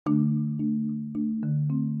Hello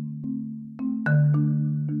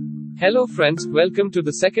friends, welcome to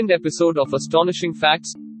the second episode of Astonishing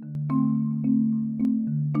Facts.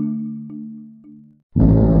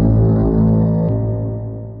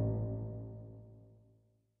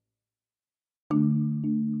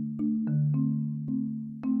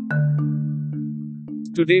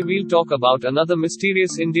 Today we'll talk about another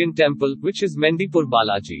mysterious Indian temple, which is Mendipur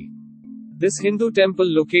Balaji. This Hindu temple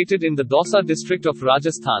located in the Dausa district of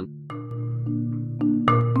Rajasthan.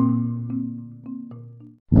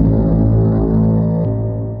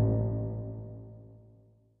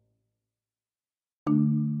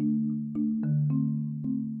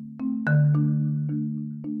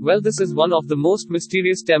 Well, this is one of the most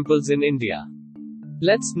mysterious temples in India.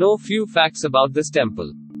 Let's know few facts about this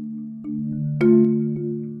temple.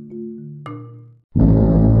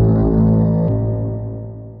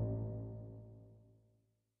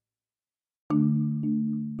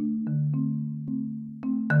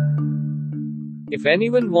 If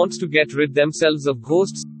anyone wants to get rid themselves of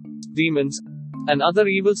ghosts, demons, and other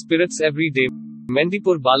evil spirits every day,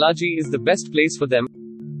 Mendipur Balaji is the best place for them.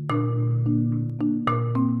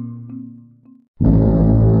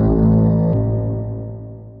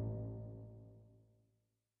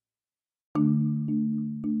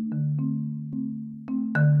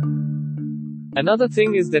 Another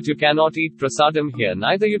thing is that you cannot eat prasadam here,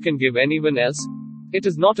 neither you can give anyone else. It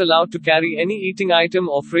is not allowed to carry any eating item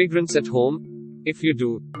or fragrance at home. If you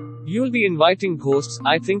do, you'll be inviting ghosts,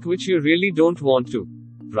 I think, which you really don't want to.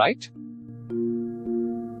 Right?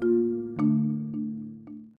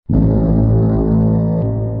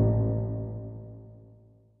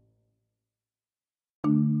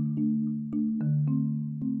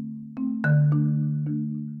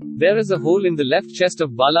 There is a hole in the left chest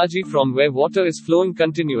of Balaji from where water is flowing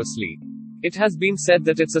continuously. It has been said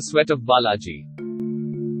that it's a sweat of Balaji.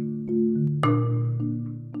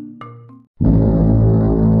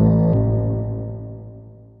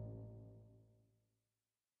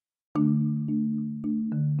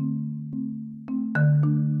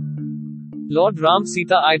 Lord Ram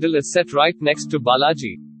Sita idol is set right next to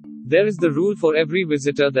Balaji. There is the rule for every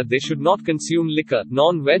visitor that they should not consume liquor,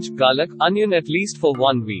 non-veg, garlic, onion at least for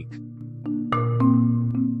 1 week.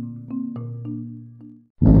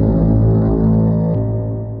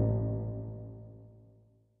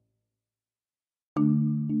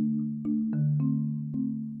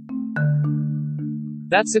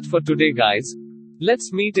 That's it for today, guys.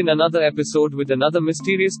 Let's meet in another episode with another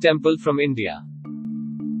mysterious temple from India.